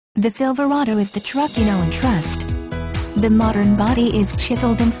The Silverado is the truck you know and trust. The modern body is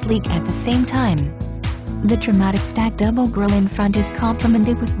chiseled and sleek at the same time. The dramatic stacked double grille in front is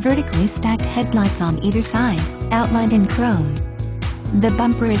complemented with vertically stacked headlights on either side, outlined in chrome. The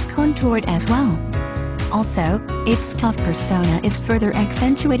bumper is contoured as well. Also, its tough persona is further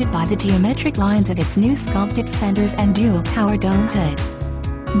accentuated by the geometric lines of its new sculpted fenders and dual-power dome hood.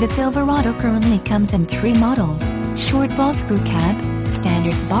 The Silverado currently comes in 3 models: short box crew cab,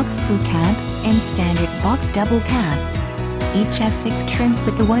 standard box crew cab, and standard box double cab. Each has 6 trims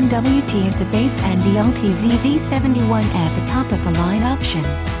with the 1WT as the base and the LTZ Z71 as a top-of-the-line option.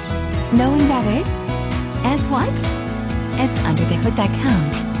 Knowing that it as what? As under the hood that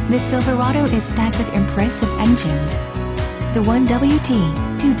counts, the Silverado is stacked with impressive engines. The 1WT,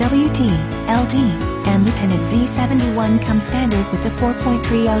 2WT, LT, and LTZ and Z71 come standard with the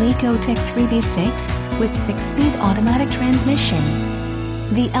 4.3L EcoTec3 V6, with 6-speed automatic transmission.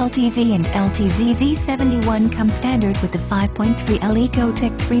 The LTZ and LTZ Z71 come standard with the 5.3L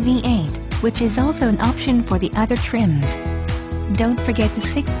EcoTec3 V8, which is also an option for the other trims. Don't forget the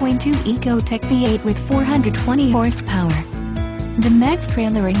 6.2 EcoTec V8 with 420 horsepower. The Max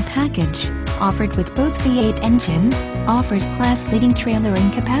trailering package, offered with both V8 engines, offers class-leading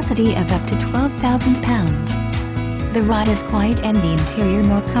trailering capacity of up to 12,000 pounds. The ride is quiet and the interior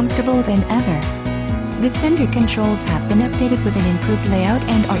more comfortable than ever. The fender controls have been updated with an improved layout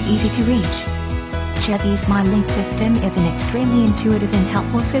and are easy to reach. Chevy's MyLink system is an extremely intuitive and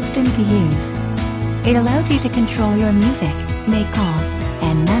helpful system to use. It allows you to control your music, make calls,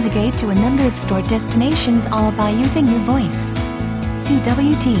 and navigate to a number of store destinations all by using your voice.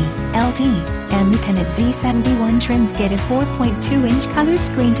 2WT, LT, and LTZ Z71 trims get a 4.2-inch color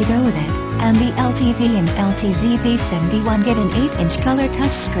screen to go with it, and the LTZ and LTZ Z71 get an 8-inch color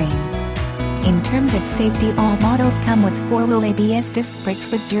touchscreen. In terms of safety, all models come with 4-wheel ABS disc brakes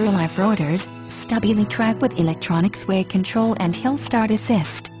with Duralife rotors, StabiliTrak with electronic sway control and hill start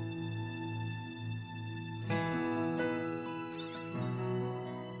assist.